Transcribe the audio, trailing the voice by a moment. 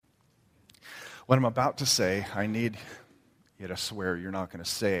What I'm about to say, I need you to swear you're not going to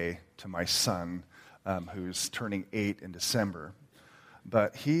say to my son, who's turning 8 in December.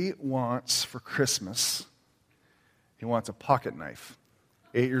 But he wants, for Christmas, he wants a pocket knife.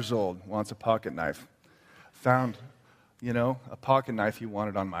 8 years old, wants a pocket knife. Found, a pocket knife he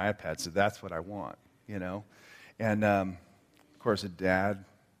wanted on my iPad, so that's what I want, And, of course, a dad,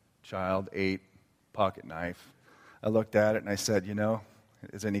 child, 8, pocket knife. I looked at it and I said,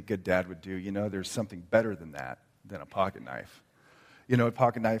 as any good dad would do, there's something better than that, than a pocket knife. A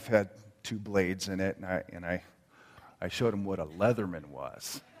pocket knife had 2 blades in it, and I showed him what a Leatherman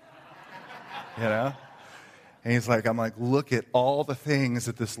was. And he's like, I'm like, look at all the things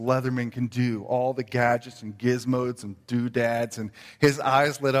that this Leatherman can do, all the gadgets and gizmos and doodads, and his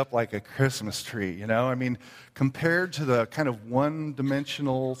eyes lit up like a Christmas tree, compared to the kind of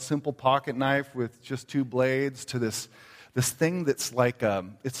one-dimensional, simple pocket knife with just 2 blades to this thing that's like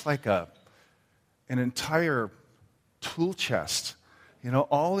an entire tool chest,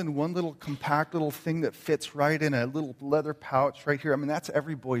 all in one little compact little thing that fits right in a little leather pouch right here. That's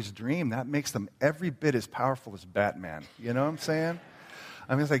every boy's dream. That makes them every bit as powerful as Batman. You know what I'm saying?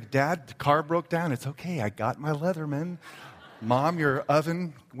 It's like, Dad, the car broke down. It's okay. I got my Leatherman. Mom, your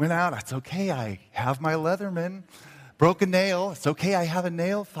oven went out. It's okay. I have my Leatherman. Broke a nail. It's okay. I have a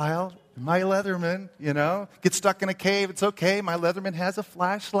nail file. My Leatherman, Get stuck in a cave. It's okay. My Leatherman has a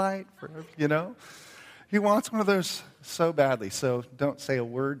flashlight. He wants one of those so badly. So don't say a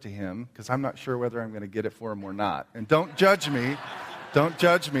word to him, because I'm not sure whether I'm going to get it for him or not. And don't judge me. Don't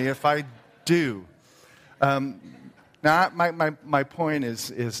judge me if I do. Now, my point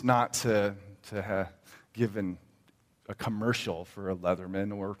is not to give a commercial for a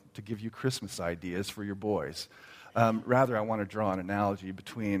Leatherman or to give you Christmas ideas for your boys. Rather, I want to draw an analogy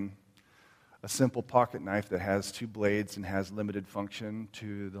between a simple pocket knife that has 2 blades and has limited function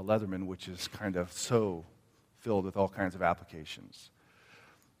to the Leatherman, which is kind of so filled with all kinds of applications.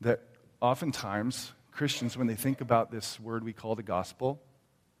 That oftentimes, Christians, when they think about this word we call the gospel,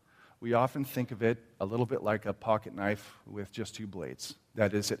 we often think of it a little bit like a pocket knife with just 2 blades.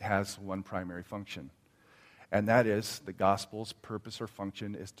 That is, it has one primary function. And that is, the gospel's purpose or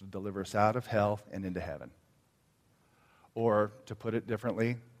function is to deliver us out of hell and into heaven. Or, to put it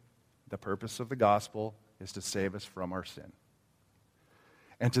differently, the purpose of the gospel is to save us from our sin.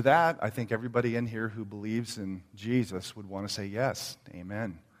 And to that, I think everybody in here who believes in Jesus would want to say yes,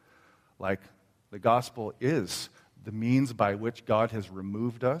 amen. Like, the gospel is the means by which God has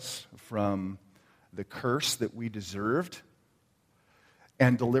removed us from the curse that we deserved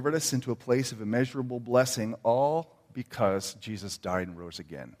and delivered us into a place of immeasurable blessing, all because Jesus died and rose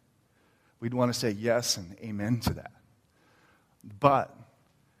again. We'd want to say yes and amen to that. But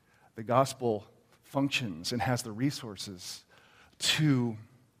the gospel functions and has the resources to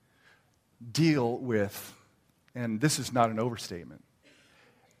deal with, and this is not an overstatement,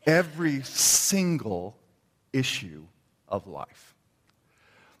 every single issue of life.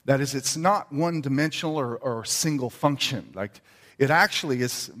 That is, it's not one-dimensional or single function. Like, it actually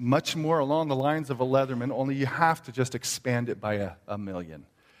is much more along the lines of a Leatherman, only you have to just expand it by a million.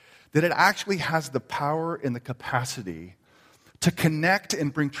 That it actually has the power and the capacity to connect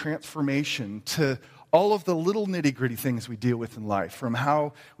and bring transformation to all of the little nitty-gritty things we deal with in life, from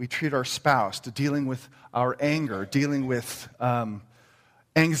how we treat our spouse to dealing with our anger, dealing with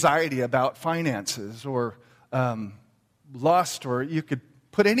anxiety about finances or lust, or you could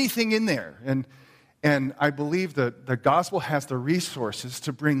put anything in there. And I believe that the gospel has the resources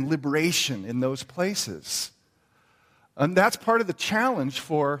to bring liberation in those places. And that's part of the challenge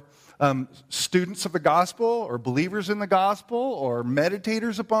for students of the gospel, or believers in the gospel, or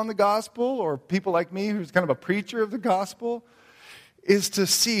meditators upon the gospel, or people like me who's kind of a preacher of the gospel, is to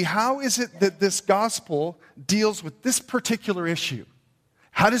see how is it that this gospel deals with this particular issue.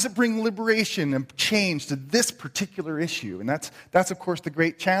 How does it bring liberation and change to this particular issue? And that's of course, the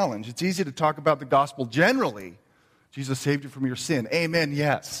great challenge. It's easy to talk about the gospel generally. Jesus saved you from your sin. Amen,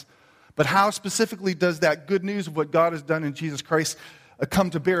 yes. But how specifically does that good news of what God has done in Jesus Christ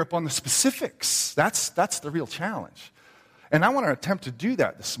come to bear upon the specifics? That's the real challenge. And I want to attempt to do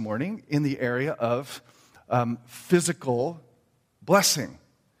that this morning in the area of physical blessing.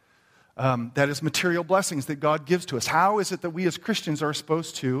 That is, material blessings that God gives to us. How is it that we as Christians are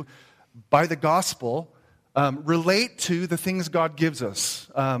supposed to, by the gospel, relate to the things God gives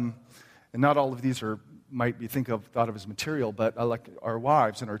us? And not all of these might be thought of as material, but like our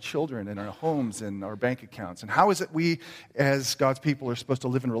wives and our children and our homes and our bank accounts. And how is it we, as God's people, are supposed to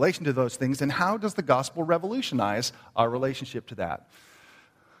live in relation to those things? And how does the gospel revolutionize our relationship to that?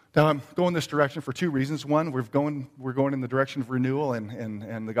 Now, I'm going this direction for two reasons. One, we're going in the direction of renewal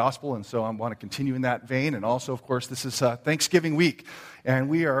and the gospel, and so I want to continue in that vein. And also, of course, this is Thanksgiving week, and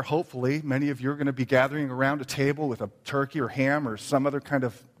we are hopefully, many of you are going to be gathering around a table with a turkey or ham or some other kind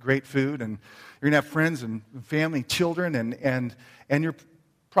of great food, and you're going to have friends and family, children, and you're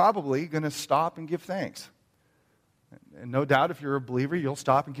probably going to stop and give thanks. And no doubt, if you're a believer, you'll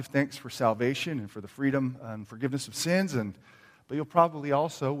stop and give thanks for salvation and for the freedom and forgiveness of sins, but you'll probably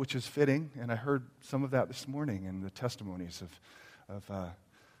also, which is fitting, and I heard some of that this morning in the testimonies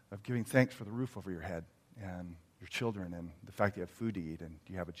of giving thanks for the roof over your head and your children and the fact you have food to eat and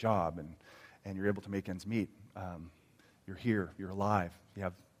you have a job and you're able to make ends meet. You're here, you're alive, you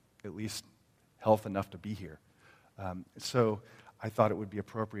have at least health enough to be here. So I thought it would be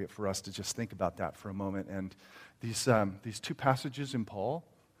appropriate for us to just think about that for a moment. And these two passages in Paul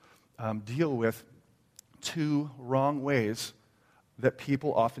deal with two wrong ways that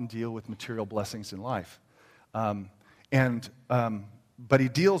people often deal with material blessings in life. But he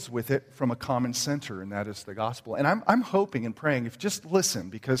deals with it from a common center, and that is the gospel. And I'm hoping and praying, if just listen,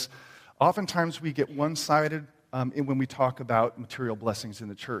 because oftentimes we get one-sided when we talk about material blessings in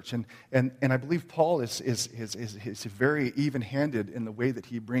the church. And I believe Paul is very even-handed in the way that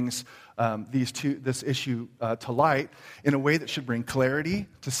he brings this issue to light in a way that should bring clarity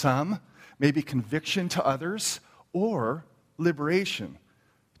to some, maybe conviction to others, or liberation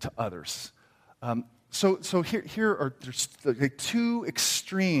to others. So here are the two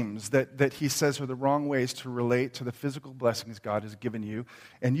extremes that he says are the wrong ways to relate to the physical blessings God has given you.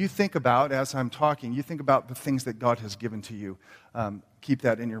 And you think about, as I'm talking, you think about the things that God has given to you. Keep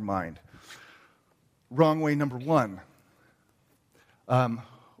that in your mind. Wrong way number one,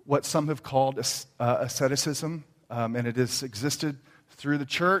 what some have called asceticism, and it has existed through the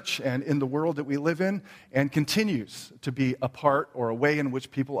church and in the world that we live in, and continues to be a part or a way in which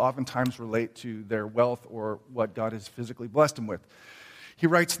people oftentimes relate to their wealth or what God has physically blessed them with. He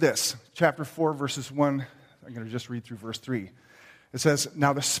writes this, chapter 4, verses 1, I'm going to just read through verse 3. It says,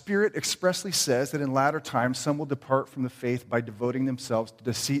 "Now the Spirit expressly says that in latter times some will depart from the faith by devoting themselves to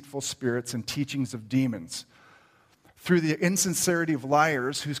deceitful spirits and teachings of demons, through the insincerity of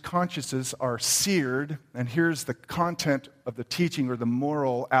liars whose consciences are seared." And here's the content of the teaching, or the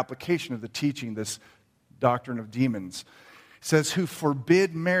moral application of the teaching, this doctrine of demons. It says, "Who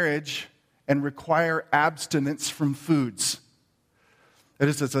forbid marriage and require abstinence from foods." That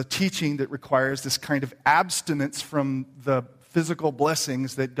is, it's a teaching that requires this kind of abstinence from the physical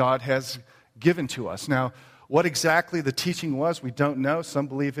blessings that God has given to us. Now, what exactly the teaching was, we don't know. Some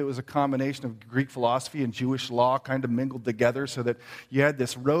believe it was a combination of Greek philosophy and Jewish law kind of mingled together so that you had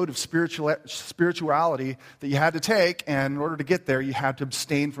this road of spirituality that you had to take, and in order to get there, you had to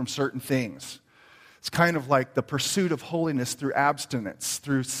abstain from certain things. It's kind of like the pursuit of holiness through abstinence,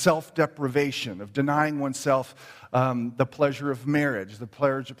 through self-deprivation, of denying oneself the pleasure of marriage, the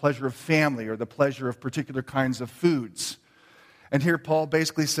pleasure of family, or the pleasure of particular kinds of foods. And here Paul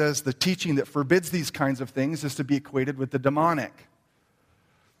basically says the teaching that forbids these kinds of things is to be equated with the demonic.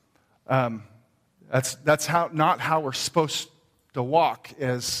 That's not how we're supposed to walk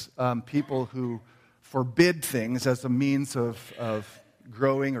as people who forbid things as a means of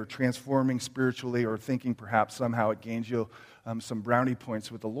growing or transforming spiritually, or thinking perhaps somehow it gains you some brownie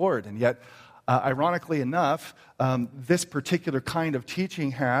points with the Lord. And yet, ironically enough, this particular kind of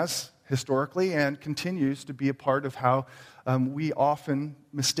teaching has historically and continues to be a part of how we often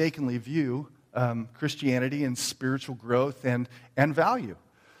mistakenly view Christianity and spiritual growth and value.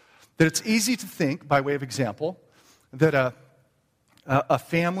 That it's easy to think, by way of example, that a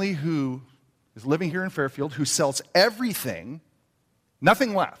family who is living here in Fairfield, who sells everything,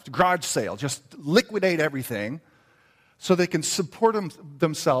 nothing left, garage sale, just liquidate everything, so they can support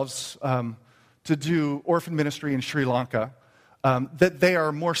themselves to do orphan ministry in Sri Lanka, that they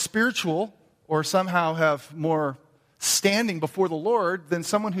are more spiritual or somehow have more standing before the Lord than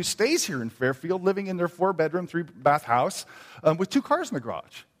someone who stays here in Fairfield living in their 4-bedroom, 3-bath house with 2 cars in the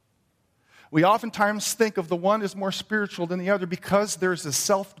garage. We oftentimes think of the one as more spiritual than the other because there's a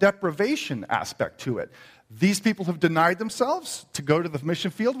self-deprivation aspect to it. These people have denied themselves to go to the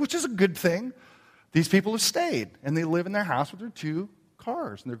mission field, which is a good thing. These people have stayed, and they live in their house with their 2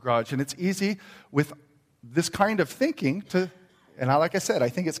 cars in their garage. And it's easy with this kind of thinking to, and like I said, I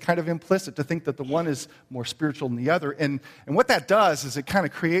think it's kind of implicit to think that the one is more spiritual than the other. And what that does is it kind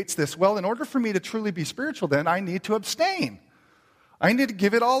of creates this, well, in order for me to truly be spiritual, then I need to abstain. I need to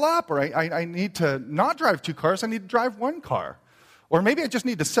give it all up, or I need to not drive 2 cars, I need to drive 1 car. Or maybe I just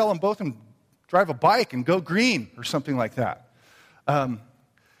need to sell them both and drive a bike and go green, or something like that.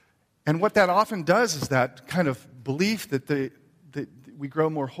 And what that often does is that kind of belief that we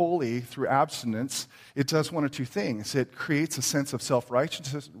grow more holy through abstinence, it does one of two things. It creates a sense of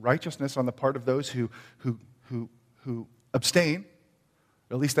self-righteousness on the part of those who abstain.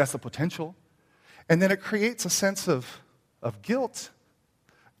 At least that's the potential. And then it creates a sense of guilt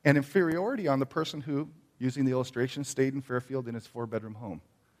and inferiority on the person who, using the illustration, stayed in Fairfield in his 4-bedroom home.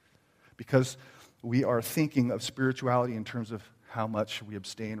 Because we are thinking of spirituality in terms of how much we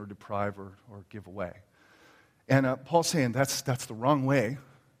abstain or deprive or give away. And Paul's saying that's the wrong way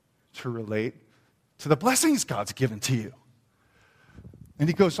to relate to the blessings God's given to you. And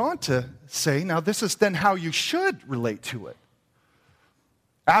he goes on to say, now this is then how you should relate to it.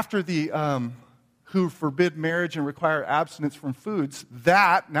 After the who forbid marriage and require abstinence from foods,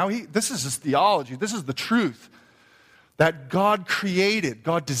 this is his theology, this is the truth, that God created,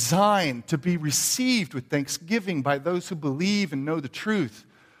 God designed to be received with thanksgiving by those who believe and know the truth.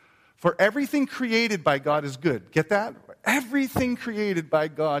 For everything created by God is good. Get that? Everything created by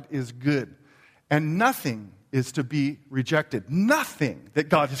God is good. And nothing is to be rejected. Nothing that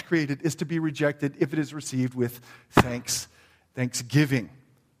God has created is to be rejected if it is received with thanksgiving.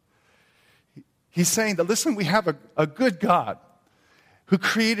 He's saying that, listen, we have a good God who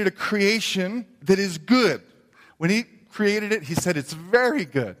created a creation that is good. When he created it, he said it's very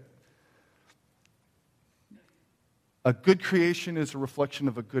good. A good creation is a reflection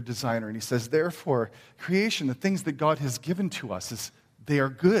of a good designer. And he says, therefore, creation, the things that God has given to us, they are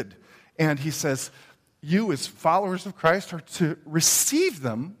good. And he says, you as followers of Christ are to receive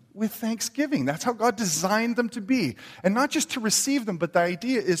them with thanksgiving. That's how God designed them to be. And not just to receive them, but the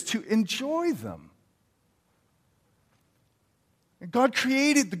idea is to enjoy them. And God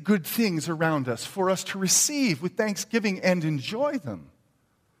created the good things around us for us to receive with thanksgiving and enjoy them.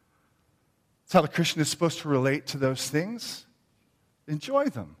 That's how the Christian is supposed to relate to those things. Enjoy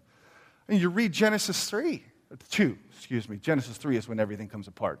them. And you read Genesis 2. Genesis 3 is when everything comes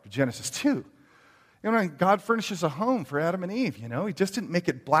apart. But Genesis 2. You know, God furnishes a home for Adam and Eve, you know. He just didn't make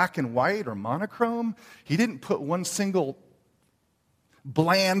it black and white or monochrome. He didn't put one single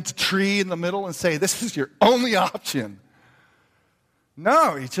bland tree in the middle and say, this is your only option.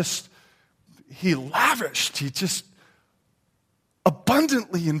 No, he lavished. He just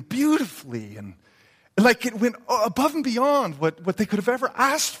abundantly and beautifully, and like it went above and beyond what they could have ever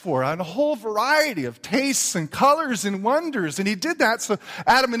asked for on a whole variety of tastes and colors and wonders. And he did that so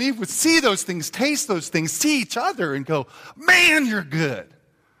Adam and Eve would see those things, taste those things, see each other and go, man, you're good.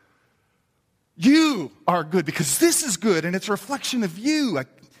 You are good because this is good and it's a reflection of you.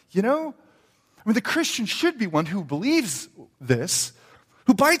 The Christian should be one who believes this,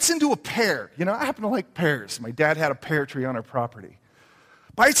 who bites into a pear. I happen to like pears. My dad had a pear tree on our property.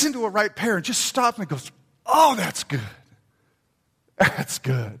 Bites into a ripe pear and just stops and goes, oh, that's good. That's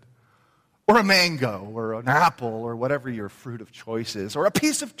good. Or a mango or an apple or whatever your fruit of choice is, or a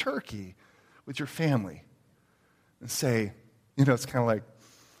piece of turkey with your family. And say, it's kind of like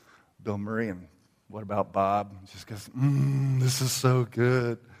Bill Murray and What About Bob? He just goes, this is so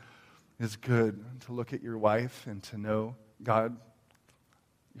good. It's good to look at your wife and to know, God,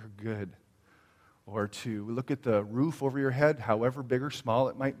 you're good. Or to look at the roof over your head, however big or small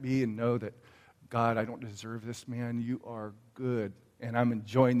it might be, and know that, God, I don't deserve this, man. You are good, and I'm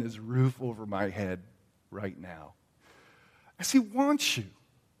enjoying this roof over my head right now. As he wants you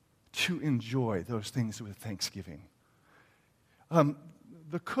to enjoy those things with thanksgiving.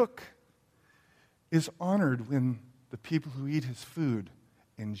 The cook is honored when the people who eat his food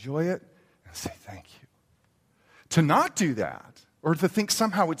enjoy it and say thank you. To not do that, or to think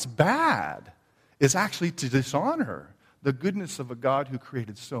somehow it's bad, is actually to dishonor the goodness of a God who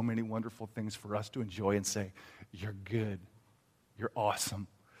created so many wonderful things for us to enjoy and say, you're good, you're awesome.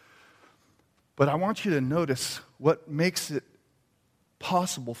 But I want you to notice what makes it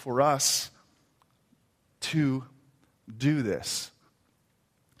possible for us to do this.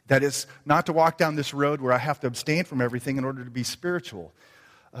 That is, not to walk down this road where I have to abstain from everything in order to be spiritual.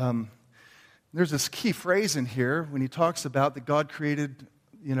 There's this key phrase in here when he talks about that God created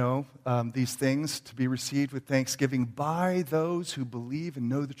these things to be received with thanksgiving by those who believe and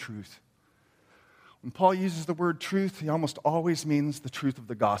know the truth. When Paul uses the word truth, he almost always means the truth of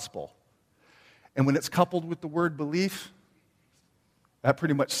the gospel. And when it's coupled with the word belief, that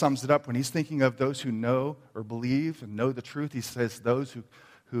pretty much sums it up. When he's thinking of those who know or believe and know the truth, he says those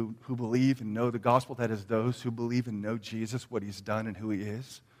who believe and know the gospel, that is those who believe and know Jesus, what he's done and who he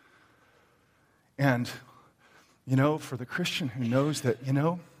is. And for the Christian who knows that,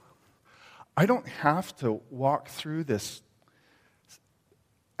 I don't have to walk through this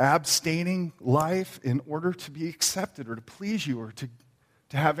abstaining life in order to be accepted or to please you or to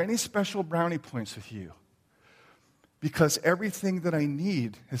have any special brownie points with you. because everything that I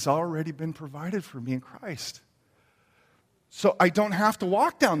need has already been provided for me in Christ. So I don't have to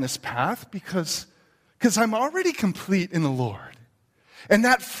walk down this path because I'm already complete in the Lord. And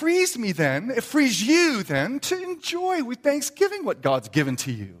that frees me then, it frees you then to enjoy with thanksgiving what God's given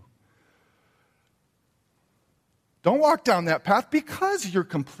to you. Don't walk down that path because you're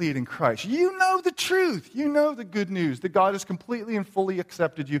complete in Christ. You know the truth. You know the good news that God has completely and fully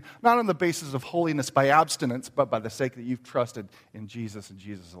accepted you, not on the basis of holiness by abstinence, but by the sake that you've trusted in Jesus and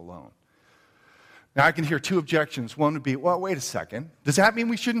Jesus alone. Now, I can hear two objections. One would be, well, wait a second. Does that mean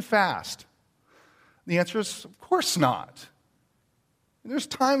we shouldn't fast? The answer is, of course not. There's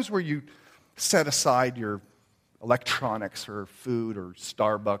times where you set aside your electronics or food or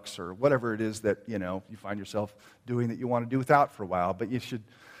Starbucks or whatever it is that, you find yourself doing that you want to do without for a while. But you should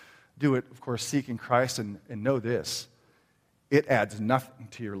do it, of course, seeking Christ and know this. It adds nothing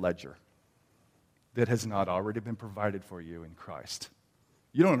to your ledger that has not already been provided for you in Christ.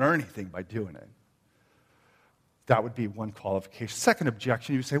 You don't earn anything by doing it. That would be one qualification. Second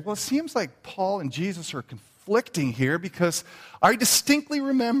objection, you say, well, it seems like Paul and Jesus are conflicting here because I distinctly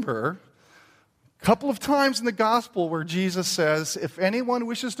remember a couple of times in the gospel where Jesus says, if anyone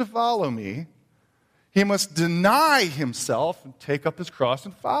wishes to follow me, he must deny himself and take up his cross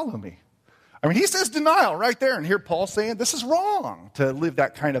and follow me. I mean, he says denial right there, and here Paul's saying this is wrong to live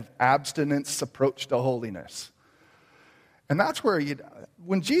that kind of abstinence approach to holiness. And that's where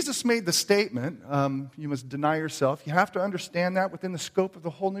when Jesus made the statement, you must deny yourself, you have to understand that within the scope of the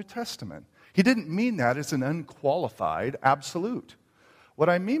whole New Testament. He didn't mean that as an unqualified absolute. What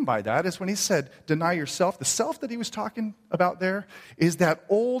I mean by that is when he said, deny yourself, the self that he was talking about there is that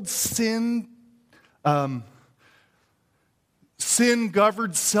old sin-governed,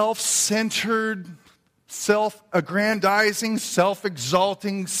 self-centered, self-aggrandizing,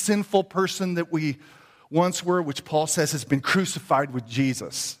 self-exalting, sinful person that we once were, which Paul says has been crucified with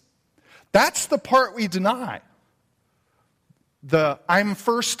Jesus. That's the part we deny. The I'm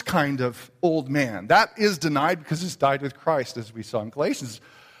first kind of old man. That is denied because it's died with Christ, as we saw in Galatians.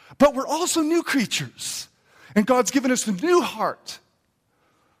 But we're also new creatures. And God's given us a new heart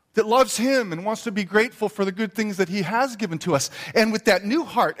that loves Him and wants to be grateful for the good things that He has given to us. And with that new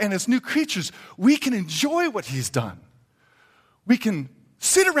heart and as new creatures, we can enjoy what He's done. We can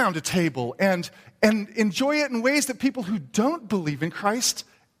sit around a table and enjoy it in ways that people who don't believe in Christ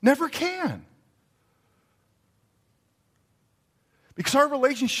never can. Because our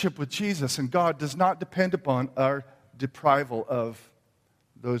relationship with Jesus and God does not depend upon our deprival of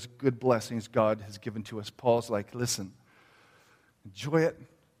those good blessings God has given to us. Paul's like, listen, enjoy it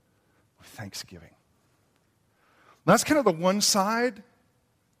with thanksgiving. That's kind of the one side,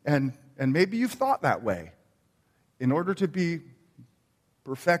 and maybe you've thought that way. In order to be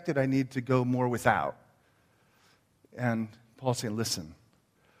perfected, I need to go more without. And Paul's saying, listen,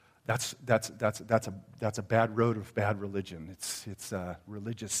 that's a bad road of bad religion. It's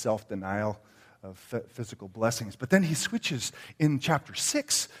religious self-denial of physical blessings. But then he switches in chapter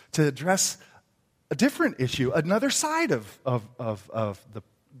 6 to address a different issue, another side of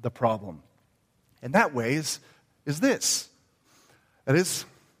the problem. And that way is this. That is,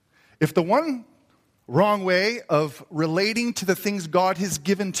 if the one wrong way of relating to the things God has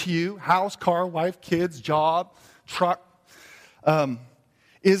given to you, house, car, wife, kids, job, truck,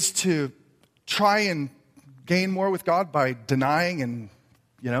 is to try and gain more with God by denying and,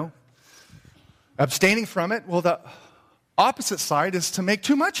 abstaining from it. Well, the opposite side is to make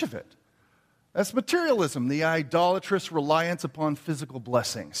too much of it. That's materialism, the idolatrous reliance upon physical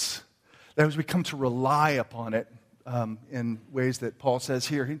blessings. That is, we come to rely upon it in ways that Paul says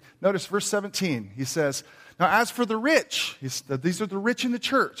here. Notice verse 17. He says, now as for the rich, these are the rich in the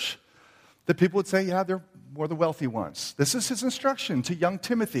church. That people would say, yeah, they're more the wealthy ones. This is his instruction to young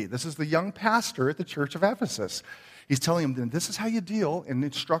Timothy. This is the young pastor at the church of Ephesus. He's telling him, this is how you deal and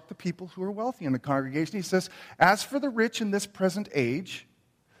instruct the people who are wealthy in the congregation. He says, as for the rich in this present age,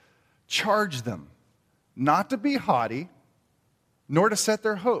 charge them not to be haughty, nor to set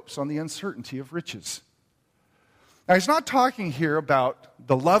their hopes on the uncertainty of riches. Now, he's not talking here about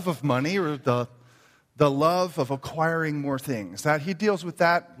the love of money or the love of acquiring more things. That he deals with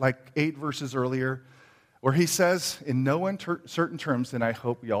that like 8 verses earlier, where he says, in no uncertain terms, and I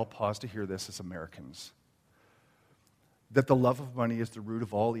hope we all pause to hear this as Americans, that the love of money is the root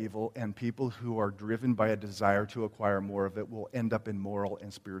of all evil, and people who are driven by a desire to acquire more of it will end up in moral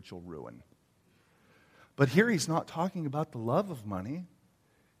and spiritual ruin. But here he's not talking about the love of money.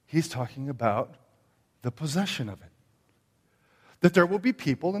 He's talking about the possession of it. That there will be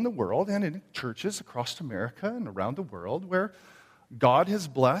people in the world and in churches across America and around the world where God has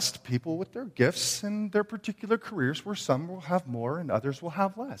blessed people with their gifts and their particular careers where some will have more and others will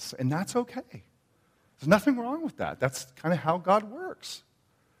have less. And that's okay. There's nothing wrong with that. That's kind of how God works.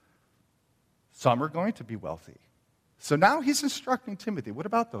 Some are going to be wealthy. So now he's instructing Timothy. What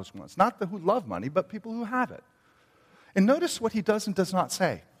about those ones? Not the who love money, but people who have it. And notice what he does and does not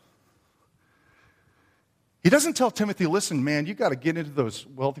say. He doesn't tell Timothy, listen, man, you got to get into those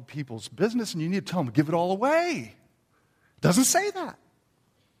wealthy people's business and you need to tell them to give it all away. Doesn't say that.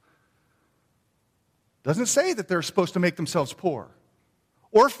 Doesn't say that they're supposed to make themselves poor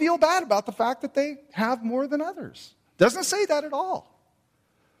or feel bad about the fact that they have more than others. Doesn't say that at all.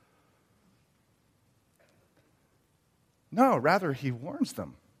 No, rather he warns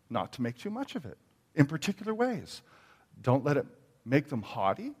them not to make too much of it in particular ways. Don't let it make them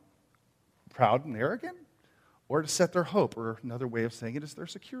haughty, proud, and arrogant, or to set their hope, or another way of saying it is their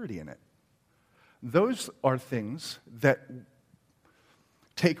security in it. Those are things that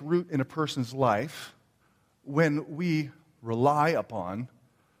take root in a person's life when we rely upon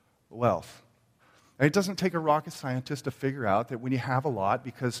wealth. And it doesn't take a rocket scientist to figure out that when you have a lot,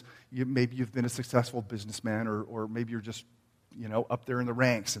 because maybe you've been a successful businessman, or maybe you're just up there in the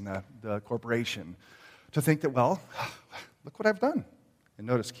ranks in the corporation, to think that, well, look what I've done. And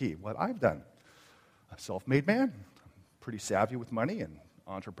notice key, what I've done. A self-made man, pretty savvy with money and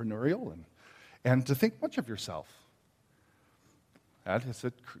entrepreneurial, and to think much of yourself. That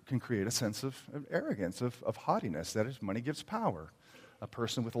can create a sense of arrogance, of haughtiness. That is, money gives power. A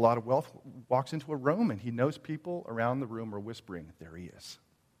person with a lot of wealth walks into a room and he knows people around the room are whispering, there he is.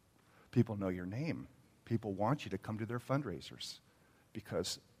 People know your name. People want you to come to their fundraisers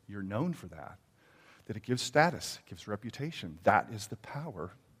because you're known for that. That it gives status, it gives reputation. That is the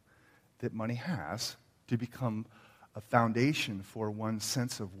power that money has to become a foundation for one's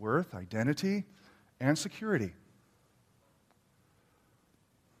sense of worth, identity, and security.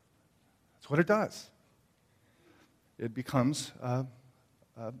 That's what it does. It becomes a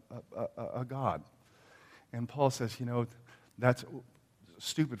god. And Paul says, that's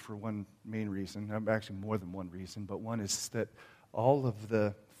stupid for one main reason, actually more than one reason, but one is that all of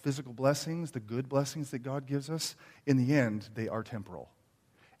the physical blessings, the good blessings that God gives us, in the end, they are temporal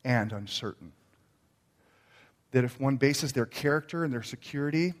and uncertain. That if one bases their character and their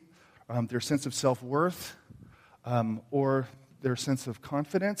security, their sense of self-worth, or their sense of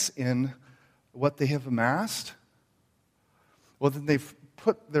confidence in what they have amassed, well, then they've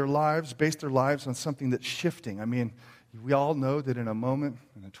based their lives on something that's shifting. I mean, we all know that in a moment,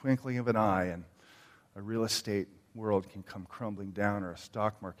 in the twinkling of an eye, and a real estate world can come crumbling down, or a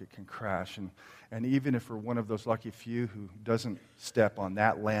stock market can crash. And even if we're one of those lucky few who doesn't step on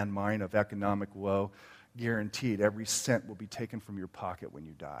that landmine of economic woe, guaranteed every cent will be taken from your pocket when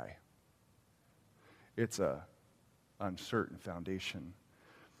you die. It's a uncertain foundation.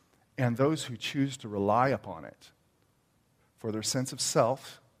 And those who choose to rely upon it for their sense of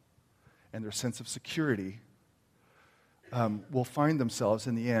self and their sense of security will find themselves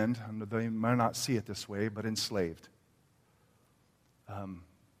in the end, they might not see it this way, but enslaved.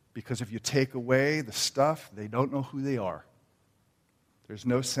 Because if you take away the stuff, they don't know who they are. There's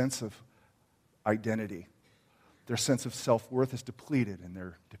no sense of identity. Their sense of self-worth is depleted and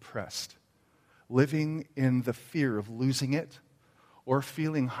they're depressed. Living in the fear of losing it, or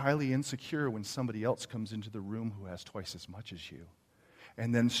feeling highly insecure when somebody else comes into the room who has twice as much as you.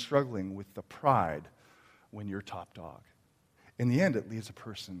 And then struggling with the pride when you're top dog. In the end, it leaves a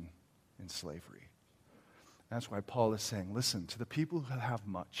person in slavery. That's why Paul is saying, listen, to the people who have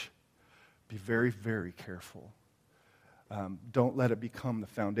much, be very, very careful. Don't let it become the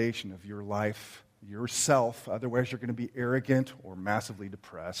foundation of your life, yourself. Otherwise, you're going to be arrogant or massively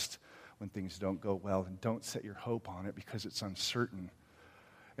depressed when things don't go well. And don't set your hope on it because it's uncertain.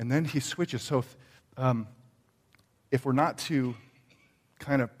 And then he switches. So if we're not to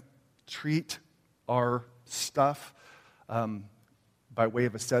kind of treat our stuff by way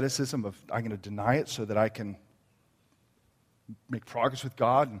of asceticism, of I'm going to deny it so that I can make progress with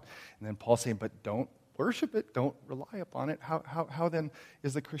God. And then Paul's saying, but don't worship it, don't rely upon it. How then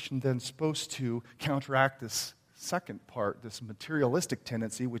is the Christian then supposed to counteract this second part, this materialistic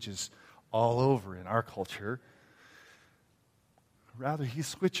tendency, which is all over in our culture? Rather, he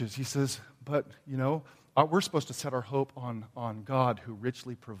switches. He says, but, we're supposed to set our hope on God who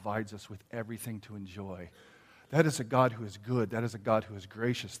richly provides us with everything to enjoy. That is a God who is good. That is a God who is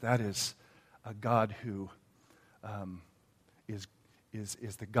gracious. That is a God who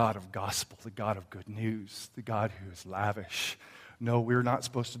is the God of gospel, the God of good news, the God who is lavish. No, we're not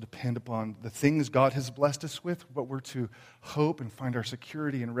supposed to depend upon the things God has blessed us with, but we're to hope and find our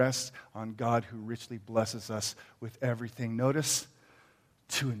security and rest on God who richly blesses us with everything. Notice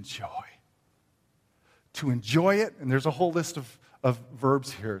to enjoy. To enjoy it, and there's a whole list of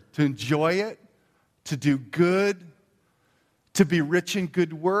verbs here. To enjoy it, to do good, to be rich in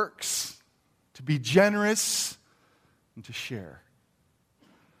good works, to be generous, and to share.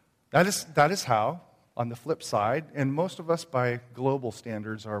 That is how, on the flip side, and most of us by global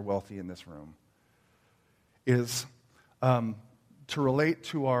standards are wealthy in this room, is to relate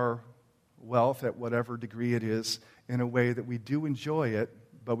to our wealth at whatever degree it is in a way that we do enjoy it,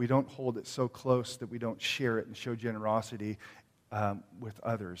 but we don't hold it so close that we don't share it and show generosity with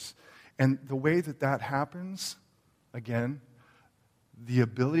others. And the way that that happens, again, the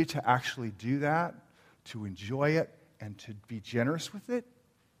ability to actually do that, to enjoy it, and to be generous with it,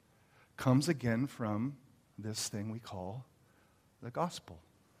 comes again from this thing we call the gospel.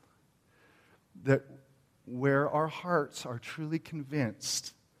 That where our hearts are truly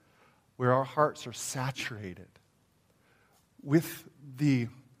convinced, where our hearts are saturated with the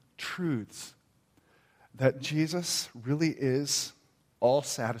truths that Jesus really is all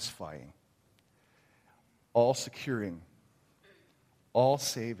satisfying, all securing, all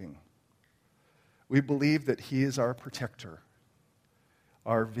saving. We believe that He is our protector,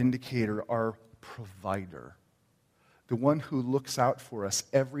 our vindicator, our provider, the one who looks out for us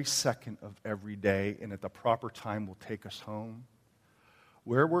every second of every day and at the proper time will take us home,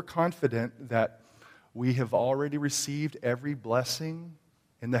 where we're confident that we have already received every blessing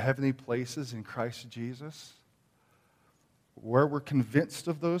in the heavenly places in Christ Jesus, where we're convinced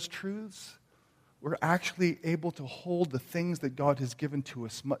of those truths, we're actually able to hold the things that God has given to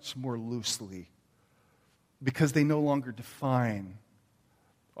us much more loosely because they no longer define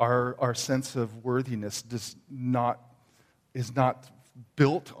our sense of worthiness. Is not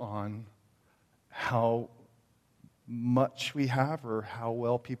built on how much we have or how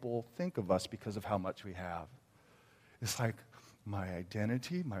well people think of us because of how much we have. It's like my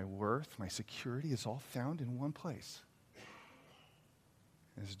identity, my worth, my security is all found in one place.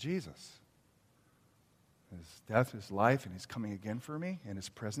 It's Jesus. His death, His life, and His coming again for me, and His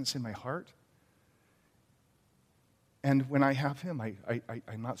presence in my heart. And when I have Him,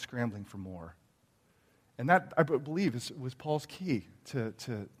 I'm not scrambling for more. And that, I believe, was Paul's key to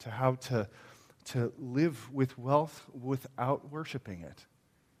how to live with wealth without worshiping it,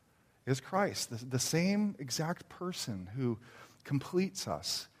 is Christ. The same exact person who completes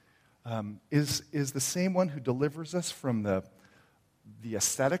us is the same one who delivers us from the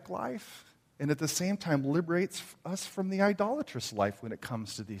ascetic life and at the same time liberates us from the idolatrous life when it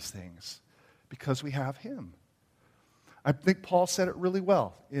comes to these things because we have Him. I think Paul said it really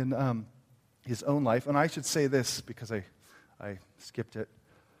well in his own life. And I should say this because I skipped it.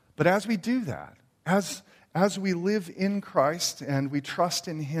 But as we do that, as we live in Christ and we trust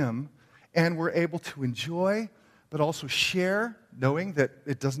in Him and we're able to enjoy but also share, knowing that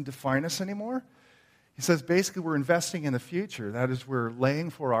it doesn't define us anymore, he says basically we're investing in the future. That is, we're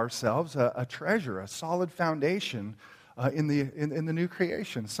laying for ourselves a treasure, a solid foundation in the new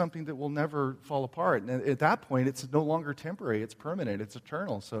creation, something that will never fall apart. And at that point, it's no longer temporary, it's permanent, it's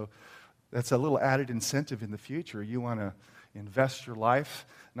eternal. So that's a little added incentive in the future. You want to invest your life,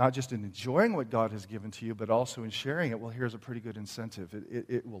 not just in enjoying what God has given to you, but also in sharing it. Well, here's a pretty good incentive.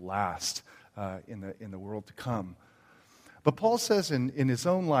 It will last in the world to come. But Paul says in his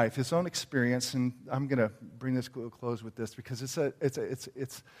own life, his own experience, and I'm going to bring this to a close with this because it's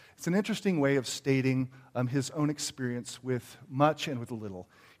an interesting way of stating his own experience with much and with little.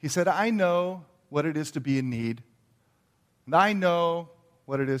 He said, I know what it is to be in need, and I know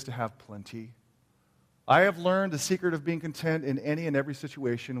what it is to have plenty. I have learned the secret of being content in any and every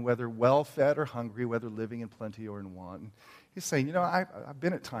situation, whether well-fed or hungry, whether living in plenty or in want. And he's saying, I've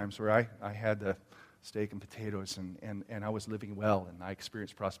been at times where I had the steak and potatoes and I was living well and I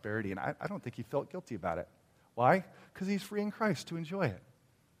experienced prosperity, and I don't think he felt guilty about it. Why? Because he's free in Christ to enjoy it.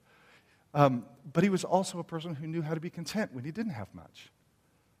 But he was also a person who knew how to be content when he didn't have much.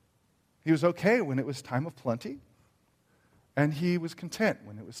 He was okay when it was time of plenty, and he was content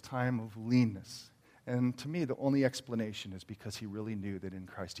when it was time of leanness. And to me, the only explanation is because he really knew that in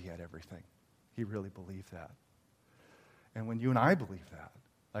Christ he had everything. He really believed that. And when you and I believe that,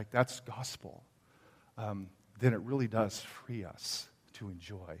 like that's gospel, then it really does free us to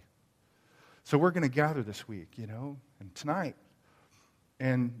enjoy. So we're going to gather this week, and tonight,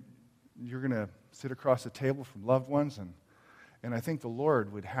 and you're going to sit across the table from loved ones, and I think the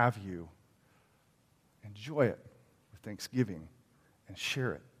Lord would have you enjoy it with thanksgiving and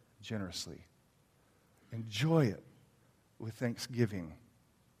share it generously. Enjoy it with thanksgiving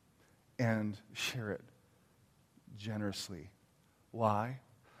and share it generously. Why?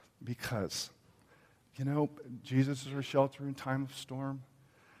 Because, Jesus is our shelter in time of storm.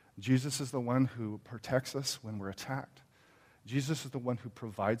 Jesus is the one who protects us when we're attacked. Jesus is the one who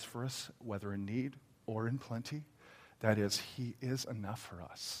provides for us, whether in need or in plenty. That is, he is enough for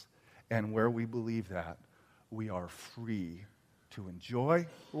us. And where we believe that, we are free to enjoy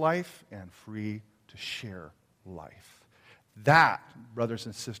life and free to share life. That, brothers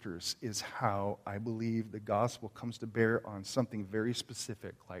and sisters, is how I believe the gospel comes to bear on something very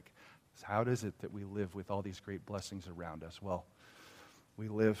specific, like how is it that we live with all these great blessings around us? Well, we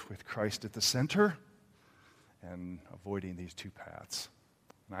live with Christ at the center and avoiding these two paths.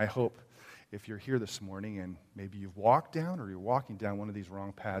 And I hope if you're here this morning and maybe you've walked down or you're walking down one of these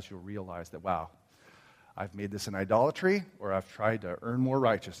wrong paths, you'll realize that, wow, I've made this an idolatry, or I've tried to earn more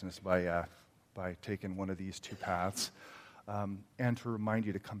righteousness by taking one of these two paths. And to remind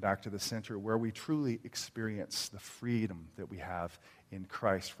you to come back to the center where we truly experience the freedom that we have in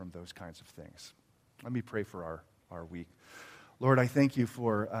Christ from those kinds of things. Let me pray for our week. Lord, I thank you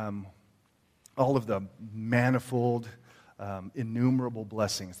for all of the manifold, innumerable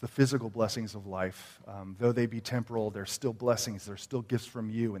blessings, the physical blessings of life. Though they be temporal, they're still blessings, they're still gifts from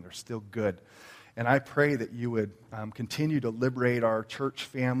you, and they're still good. And I pray that you would continue to liberate our church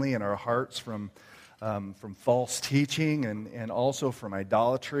family and our hearts from false teaching and also from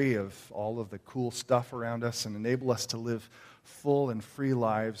idolatry of all of the cool stuff around us, and enable us to live full and free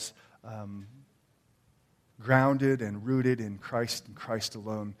lives, grounded and rooted in Christ and Christ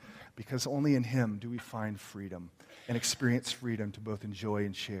alone, because only in him do we find freedom and experience freedom to both enjoy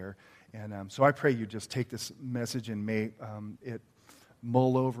and share. And so I pray you just take this message and may it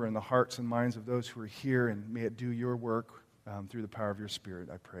mull over in the hearts and minds of those who are here, and may it do your work through the power of your Spirit,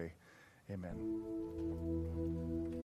 I pray. Amen.